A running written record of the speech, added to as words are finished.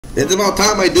It's about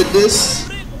time I did this.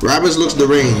 Rabbids looks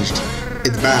deranged.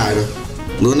 It's bad.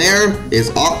 Lunaire is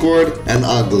awkward and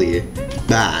ugly.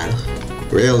 Bad.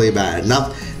 Really bad.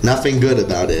 Nothing good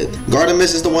about it.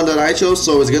 Gardemis is the one that I chose,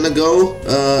 so it's gonna go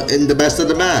in the best of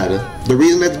the bad. The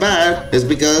reason it's bad is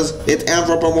because it's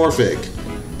anthropomorphic,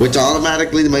 which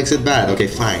automatically makes it bad. Okay,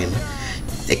 fine.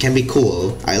 It can be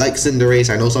cool. I like Cinderace.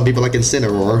 I know some people like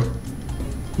Incineroar,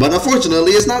 but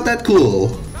unfortunately, it's not that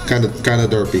cool. Kind of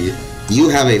derpy. You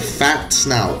have a fat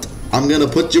snout. I'm gonna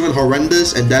put you in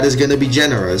horrendous, and that is gonna be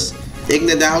generous.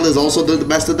 Ignadal is also the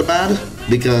best of the bad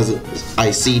because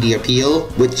I see the appeal,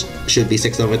 which should be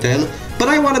 6 over 10, but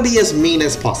I want to be as mean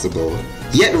as possible,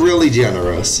 yet really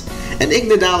generous. And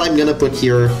Ignadal I'm gonna put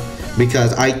here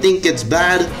because I think it's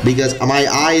bad because my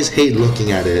eyes hate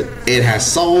looking at it. It has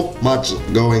so much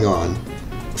going on.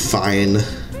 Fine.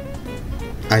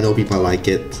 I know people like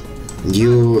it.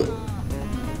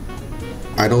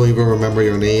 I don't even remember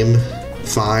your name.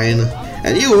 Fine.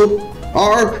 And you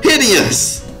are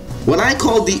hideous! When I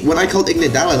called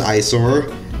Ignadal an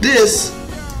eyesore, it's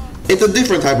a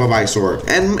different type of eyesore,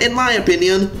 and in my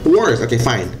opinion, worse. Okay,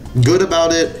 fine. Good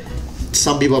about it.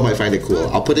 Some people might find it cool.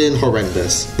 I'll put it in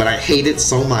horrendous, but I hate it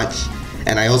so much,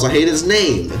 and I also hate its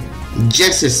name,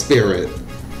 Jess's Spirit,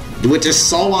 which is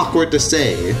so awkward to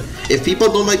say. If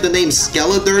people don't like the name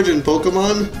Skeledirge in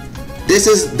Pokemon, this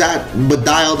is that, but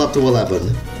dialed up to 11.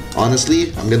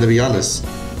 Honestly, I'm gonna be honest.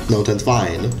 Noten's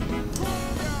fine.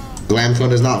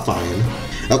 Glamcon is not fine.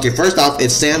 Okay, first off, it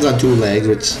stands on 2 legs,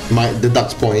 which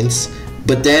deducts points.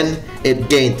 But then it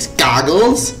gains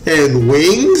goggles and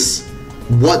wings?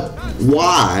 What?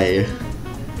 Why?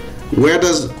 Where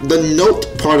does the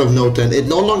note part of Noten? It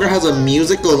no longer has a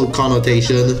musical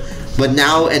connotation, but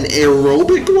now an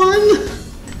aerobic one?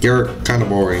 You're kind of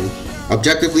boring.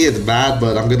 Objectively, it's bad,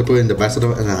 but I'm gonna put in the best of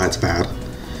them, and it's bad.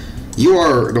 You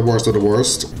are the worst of the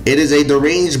worst. It is a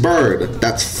deranged bird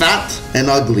that's fat and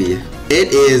ugly.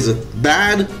 It is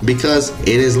bad because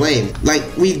it is lame. Like,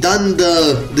 we've done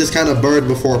this kind of bird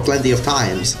before plenty of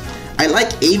times. I like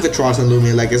Avatros and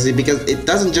Lumia Legacy because it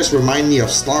doesn't just remind me of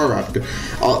Staraptor.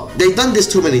 They've done this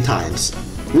too many times.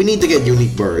 We need to get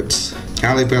unique birds.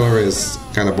 Caterpillar is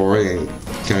kind of boring and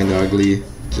kind of ugly.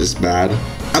 Just bad.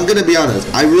 I'm gonna be honest.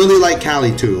 I really like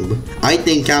Calytomb. I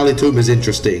think Calytomb is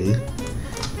interesting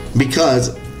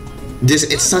because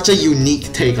it's such a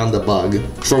unique take on the bug.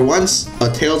 For once, a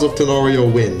Tales of Tenorio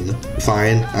win.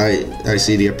 Fine, I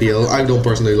see the appeal. I don't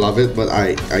personally love it, but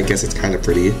I guess it's kind of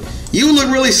pretty. You look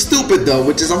really stupid though,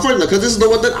 which is unfortunate because this is the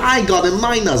one that I got in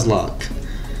my Nuzlocke.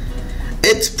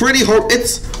 It's pretty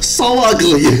it's so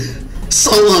ugly.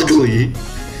 So ugly.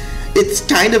 It's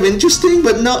kind of interesting,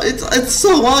 but no, it's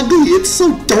so ugly. It's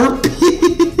so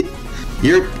derpy.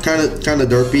 You're kind of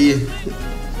derpy.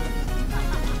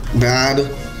 Bad.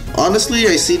 Honestly,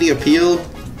 I see the appeal.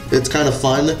 It's kind of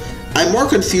fun. I'm more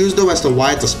confused though as to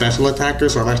why it's a special attacker,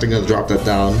 so I'm actually gonna drop that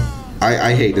down.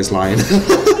 I hate this line.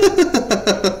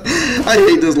 I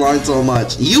hate this line so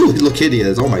much. You look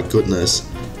hideous. Oh my goodness.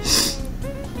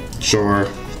 Sure.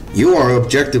 You are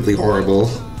objectively horrible.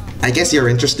 I guess you're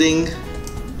interesting,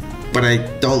 but I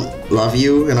don't love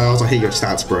you, and I also hate your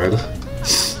stat spread.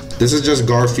 This is just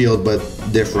Garfield, but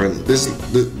different. This is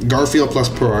the Garfield plus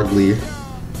Pro Ugly.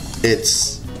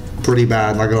 It's pretty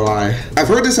bad, not gonna lie. I've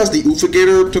heard this has the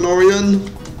Ufigator Tenorian.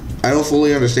 I don't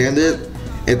fully understand it.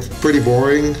 It's pretty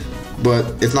boring, but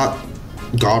it's not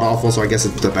god-awful, so I guess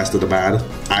it's the best of the bad.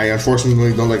 I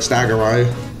unfortunately don't like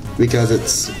Staggerai because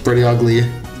it's pretty ugly.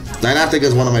 Dynastic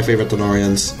is one of my favorite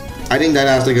Tenorians. I think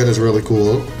Dynastic is really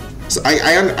cool. So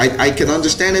I can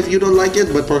understand if you don't like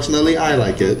it, but personally I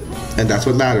like it. And that's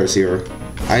what matters here.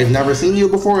 I've never seen you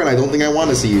before, and I don't think I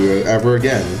want to see you ever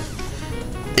again.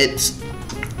 It's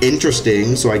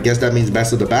interesting, so I guess that means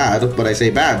best of the bad, but I say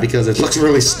bad because it looks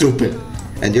really stupid.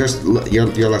 And you're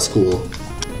less cool.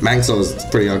 Mangso is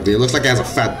pretty ugly. It looks like it has a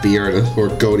fat beard or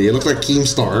goatee. It looks like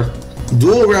Keemstar.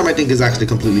 Dual Ram I think is actually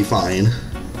completely fine.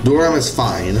 Dual Ram is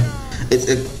fine.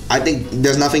 I think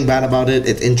there's nothing bad about it.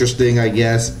 It's interesting, I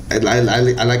guess. I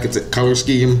like its color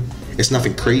scheme. It's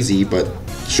nothing crazy, but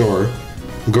sure.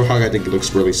 Grohog I think it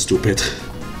looks really stupid.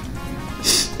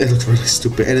 It looks really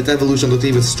stupid, and its evolution looks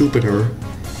even stupider.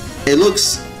 It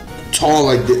looks tall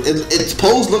like this. Its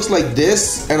pose looks like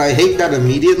this, and I hate that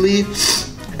immediately.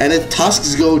 And its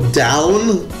tusks go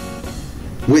down,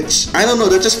 which I don't know.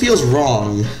 That just feels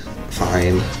wrong.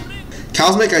 Fine.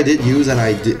 Cosmic I did use, and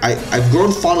I've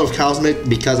grown fond of Cosmic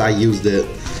because I used it.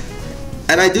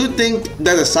 And I do think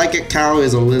that a Psychic Cow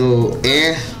is a little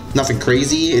nothing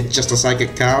crazy. It's just a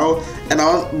Psychic Cow,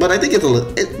 but I think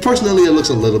personally it looks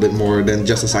a little bit more than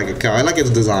just a Psychic Cow. I like its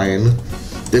design.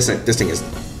 This thing is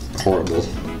horrible.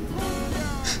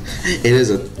 It is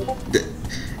a.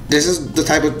 This is the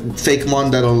type of fake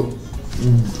mon that'll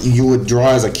you would draw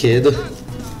as a kid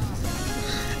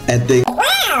and think. Wow,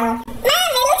 Mom, they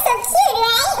look so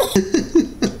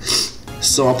cute, right?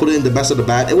 So I'll put it in the best of the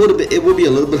bad. It would be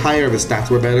a little bit higher if his stats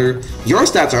were better. Your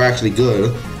stats are actually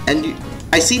good, and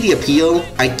I see the appeal.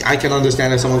 I can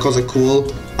understand if someone calls it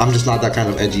cool. I'm just not that kind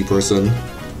of edgy person.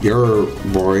 You're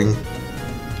boring.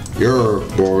 You're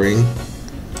boring.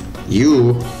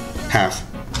 You have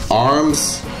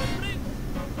arms,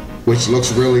 which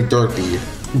looks really derpy.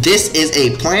 This is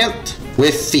a plant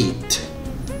with feet.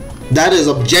 That is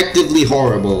objectively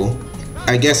horrible.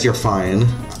 I guess you're fine.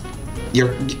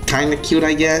 You're kind of cute,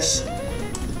 I guess.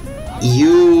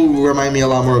 You remind me a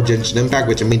lot more of Genshin Impact,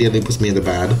 which immediately puts me in the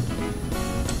bad.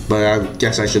 But I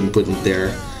guess I shouldn't put it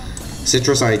there.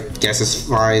 Citrus, I guess, is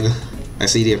fine. I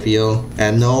see the appeal.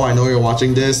 And no, I know you're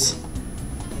watching this.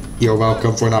 You're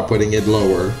welcome for not putting it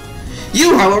lower.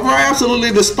 You, however, I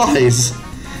absolutely despise.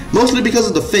 Mostly because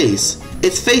of the face.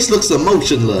 Its face looks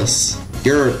emotionless.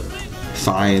 You're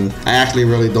fine. I actually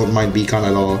really don't mind Beacon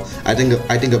at all. I think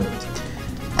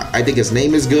its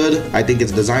name is good. I think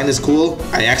its design is cool.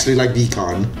 I actually like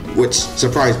Beacon, which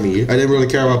surprised me. I didn't really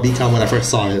care about Beacon when I first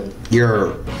saw it.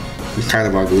 You're kind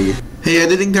of ugly. Hey,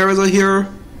 editing Teresa here.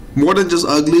 More than just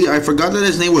ugly, I forgot that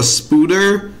his name was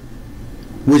Spooter,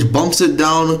 which bumps it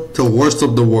down to worst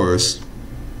of the worst.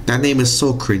 That name is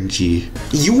so cringy.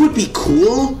 You would be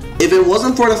cool if it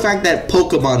wasn't for the fact that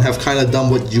Pokemon have kind of done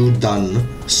what you've done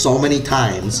so many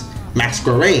times.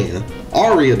 Masquerain,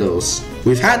 Ariados.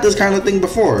 We've had this kind of thing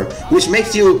before, which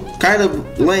makes you kind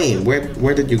of lame.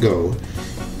 Where did you go?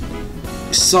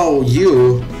 So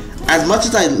you, as much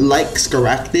as I like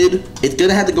Scaractid, it's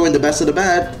gonna have to go in the best of the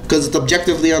bad because it's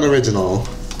objectively unoriginal.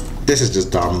 This is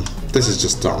just dumb. This is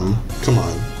just dumb. Come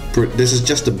on. This is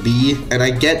just a B, and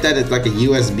I get that it's like a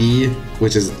USB,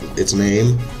 which is its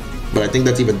name, but I think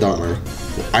that's even dumber.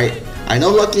 I know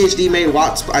Lucky HD made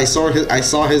Watts. I saw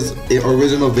his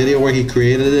original video where he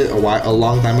created it a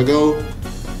long time ago,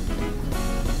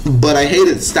 but I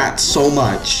hated stats so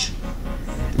much.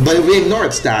 But if we ignore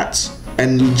its stats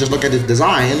and just look at its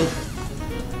design,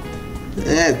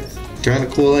 kind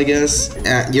of cool, I guess.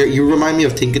 You remind me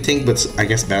of Tinkatink, but I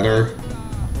guess better,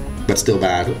 but still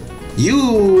bad.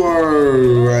 You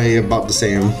are about the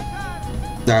same.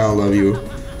 I don't love you.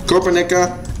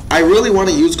 Copernica. I really want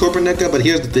to use Copernica, but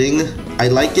here's the thing. I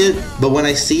like it, but when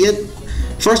I see it,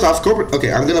 first off,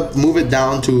 okay, I'm gonna move it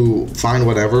down to fine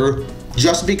whatever,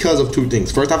 just because of two things.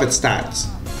 First off, its stats.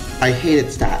 I hate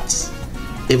its stats.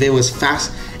 If it was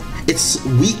fast, it's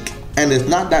weak and it's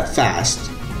not that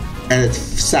fast, and it's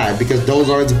sad because those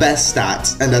are its best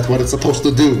stats, and that's what it's supposed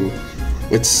to do.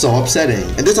 It's so upsetting.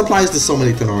 And this applies to so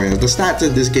many Tanorians. The stats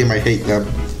in this game, I hate them.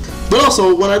 But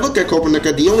also, when I look at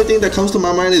Copernica, the only thing that comes to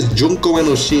my mind is Junko and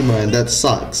Oshima, and that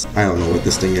sucks. I don't know what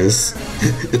this thing is.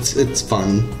 it's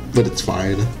fun, but it's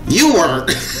fine. You are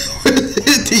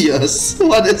hideous.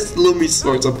 What is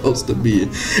Lumisaur supposed to be?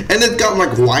 And it's got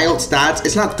like wild stats.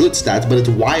 It's not good stats, but it's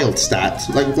wild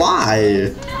stats. Like,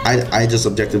 why? I just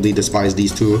objectively despise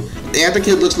these two. The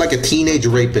Anthakid looks like a teenage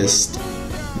rapist.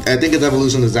 I think its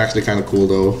evolution is actually kind of cool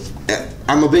though.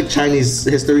 I'm a big Chinese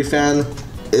history fan.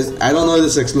 I don't know if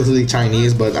it's explicitly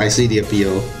Chinese, but I see the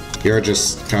appeal. You're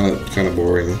just kind of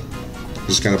boring.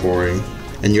 Just kind of boring.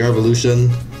 And your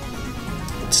evolution,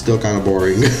 it's still kind of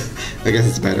boring. I guess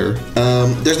it's better.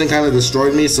 This thing kind of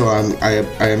destroyed me, so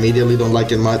I immediately don't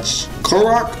like it much.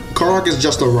 Korok is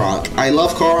just a rock. I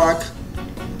love Korok,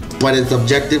 but it's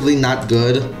objectively not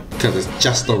good because it's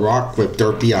just a rock with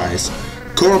derpy eyes.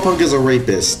 Korapunk is a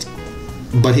rapist,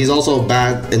 but he's also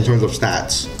bad in terms of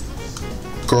stats.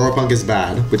 Korapunk is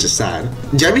bad, which is sad.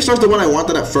 Jerry-Star's the one I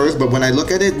wanted at first, but when I look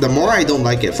at it, the more I don't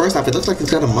like it. First off, it looks like it's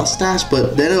got a mustache,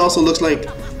 but then it also looks like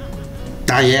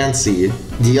Diancie,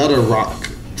 the other rock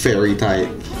fairy type.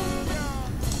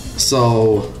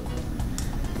 So,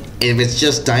 if it's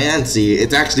just Diancie,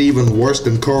 it's actually even worse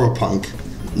than Korapunk.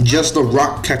 Just a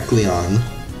rock Kecleon.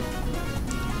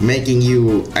 Making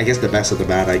you, I guess, the best of the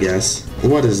bad, I guess.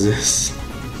 What is this?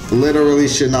 Literally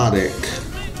Shiinotic.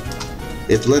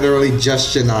 It's literally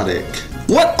just Shiinotic.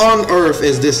 What on earth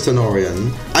is this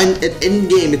Tanorian? In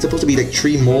game, it's supposed to be like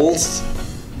 3 moles,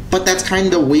 but that's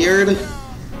kind of weird.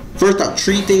 First off,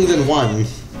 3 things in one.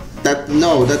 That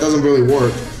doesn't really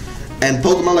work. And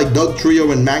Pokemon like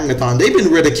Dugtrio and Magneton, they've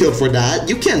been ridiculed for that.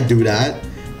 You can't do that.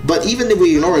 But even if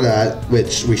we ignore that,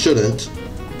 which we shouldn't,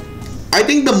 I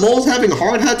think the moles having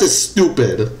hard hats is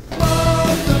stupid.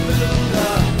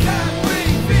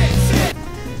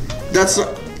 That's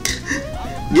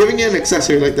giving it an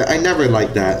accessory like that. I never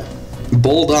liked that.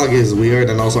 Bulldog is weird,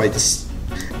 and also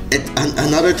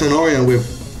Another Tanorian with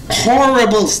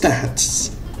horrible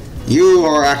stats. You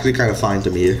are actually kind of fine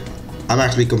to me. I'm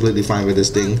actually completely fine with this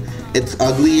thing. It's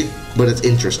ugly, but it's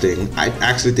interesting. I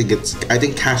actually think I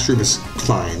think Castrum is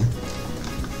fine.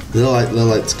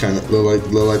 Lilith's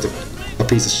a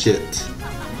piece of shit.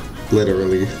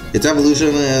 Literally. Its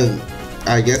evolution,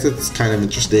 I guess it's kind of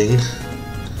interesting.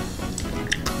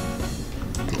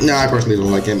 No, I personally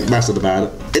don't like it. Master the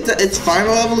Bad. Its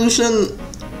final evolution,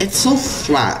 it's so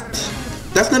flat.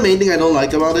 That's the main thing I don't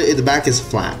like about it. Its back is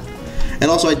flat. And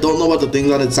also, I don't know what the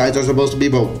things on its sides are supposed to be,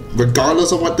 but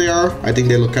regardless of what they are, I think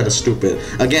they look kind of stupid.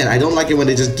 Again, I don't like it when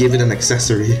they just give it an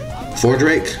accessory.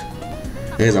 Fordrake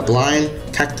is a blind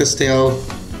cactus tail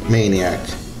maniac.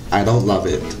 I don't love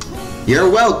it. You're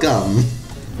welcome.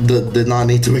 Did not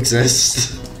need to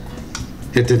exist.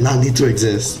 It did not need to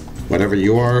exist. Whatever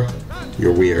you are,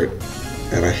 you're weird.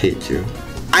 And I hate you.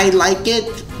 I like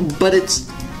it, but it's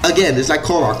like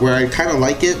Korok, where I kind of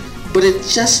like it, but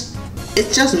it's just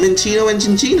Minccino and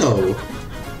Cinccino.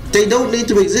 They don't need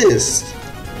to exist.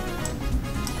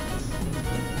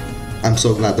 I'm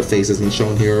so glad the face isn't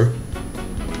shown here.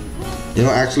 You know,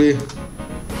 actually,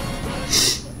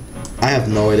 I have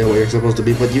no idea what you're supposed to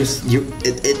be, but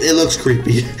it looks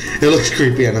creepy. It looks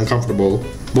creepy and uncomfortable.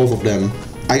 Both of them.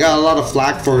 I got a lot of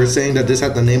flack for saying that this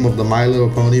had the name of the My Little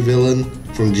Pony villain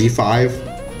from G5.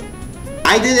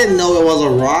 I didn't know it was a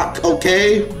rock,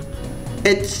 okay?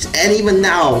 And even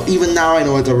now I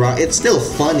know it's a rock. It's still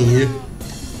funny,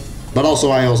 but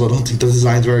I also don't think the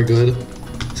design's very good.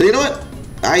 So you know what?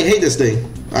 I hate this thing.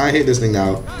 I hate this thing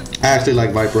now. I actually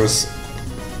like Viperous.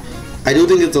 I do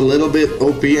think it's a little bit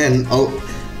OP, and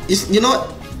you know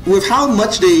what? With how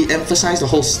much they emphasize the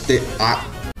whole staring. Oh,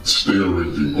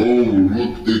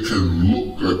 look! They can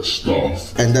look at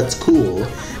stuff, and that's cool.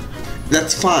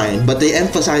 That's fine, but they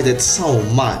emphasize it so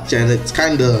much, and it's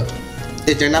kind of.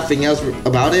 Is there nothing else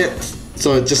about it?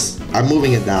 So I'm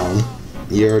moving it down.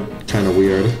 You're kind of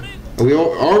weird. We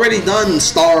already done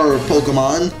Star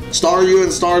Pokemon. Staryu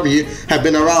and Starmie have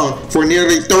been around for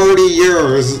nearly 30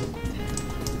 years.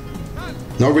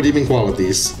 No redeeming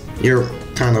qualities. You're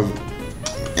kind of,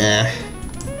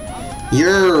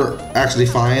 You're actually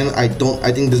fine. I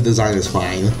think this design is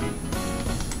fine.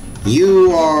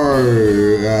 You are,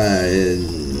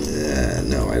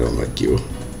 no, I don't like you.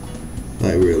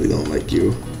 I really don't like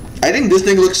you. I think this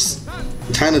thing looks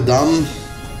kind of dumb.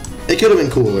 It could have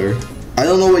been cooler. I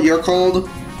don't know what you're called.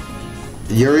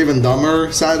 You're even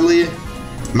dumber, sadly.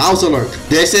 Mouse Alert.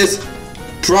 This is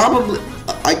probably...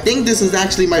 I think this is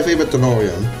actually my favorite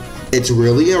Tanorian. It's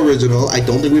really original. I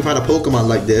don't think we've had a Pokemon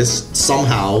like this,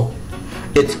 somehow.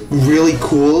 It's really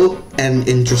cool and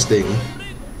interesting.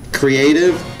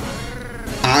 Creative.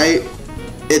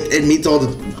 It meets all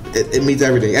the... It meets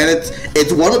everything, and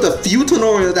it's one of the few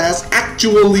Tanorians that has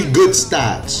actually good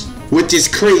stats, which is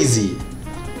crazy.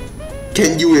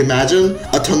 Can you imagine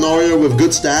a Tanorian with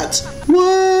good stats?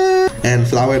 What? And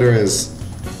Flowetter is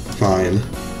fine.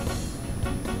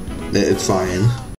 It's fine.